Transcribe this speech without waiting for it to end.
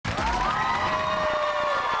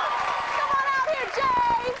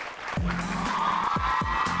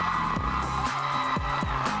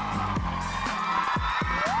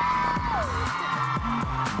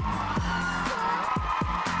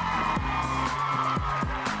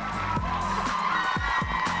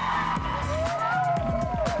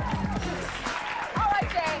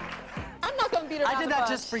that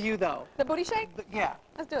just for you, though. The booty shake? Yeah.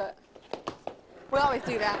 Let's do it. We always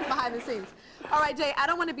do that behind the scenes. All right, Jay, I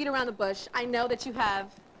don't want to beat around the bush. I know that you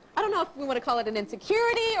have, I don't know if we want to call it an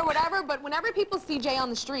insecurity or whatever, but whenever people see Jay on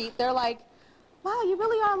the street, they're like, wow, you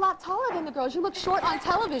really are a lot taller than the girls. You look short on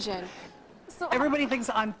television. So, everybody thinks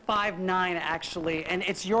I'm 5'9", actually, and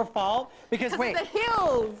it's your fault because wait, the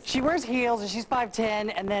heels. She wears heels and she's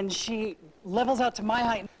 5'10", and then she levels out to my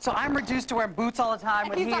height, so I'm reduced to wearing boots all the time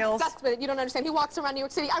with heels. He's obsessed with it. You don't understand. He walks around New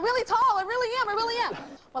York City. I'm really tall. I really am. I really am.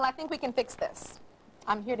 Well, I think we can fix this.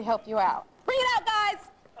 I'm here to help you out. Bring it out, guys.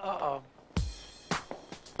 Uh-oh.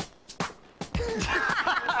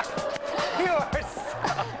 Yours.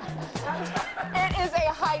 It is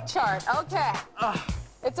a height chart. Okay.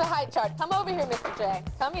 It's a height chart. Come over here, Mr. J.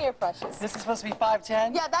 Come here, precious. This is supposed to be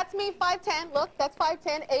 5'10"? Yeah, that's me, 5'10". Look, that's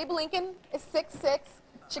 5'10". Abe Lincoln is 6'6".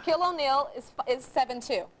 Shaquille O'Neal is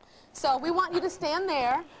 7'2". So we want you to stand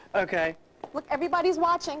there. Okay. Look, everybody's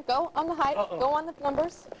watching. Go on the height. Go on the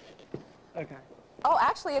numbers. Okay. Oh,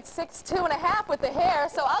 actually, it's 6'2.5" with the hair,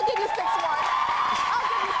 so I'll give you 6'1". I'll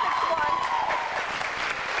give you 6'1".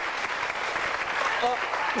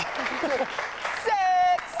 6'1".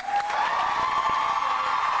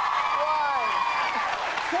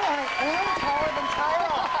 So I am taller than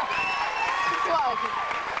Tyra. 6'1".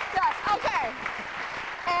 Yes, okay.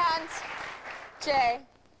 And, Jay,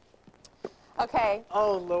 okay.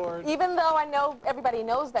 Oh, Lord. Even though I know everybody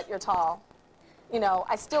knows that you're tall, you know,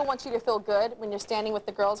 I still want you to feel good when you're standing with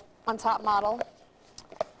the girls on Top Model.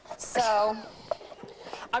 So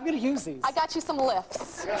I'm going to use these. I got you some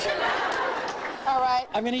lifts. All right?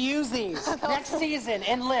 I'm going to use these. Next season,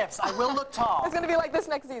 in lifts, I will look tall. It's going to be like this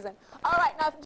next season. All right, now,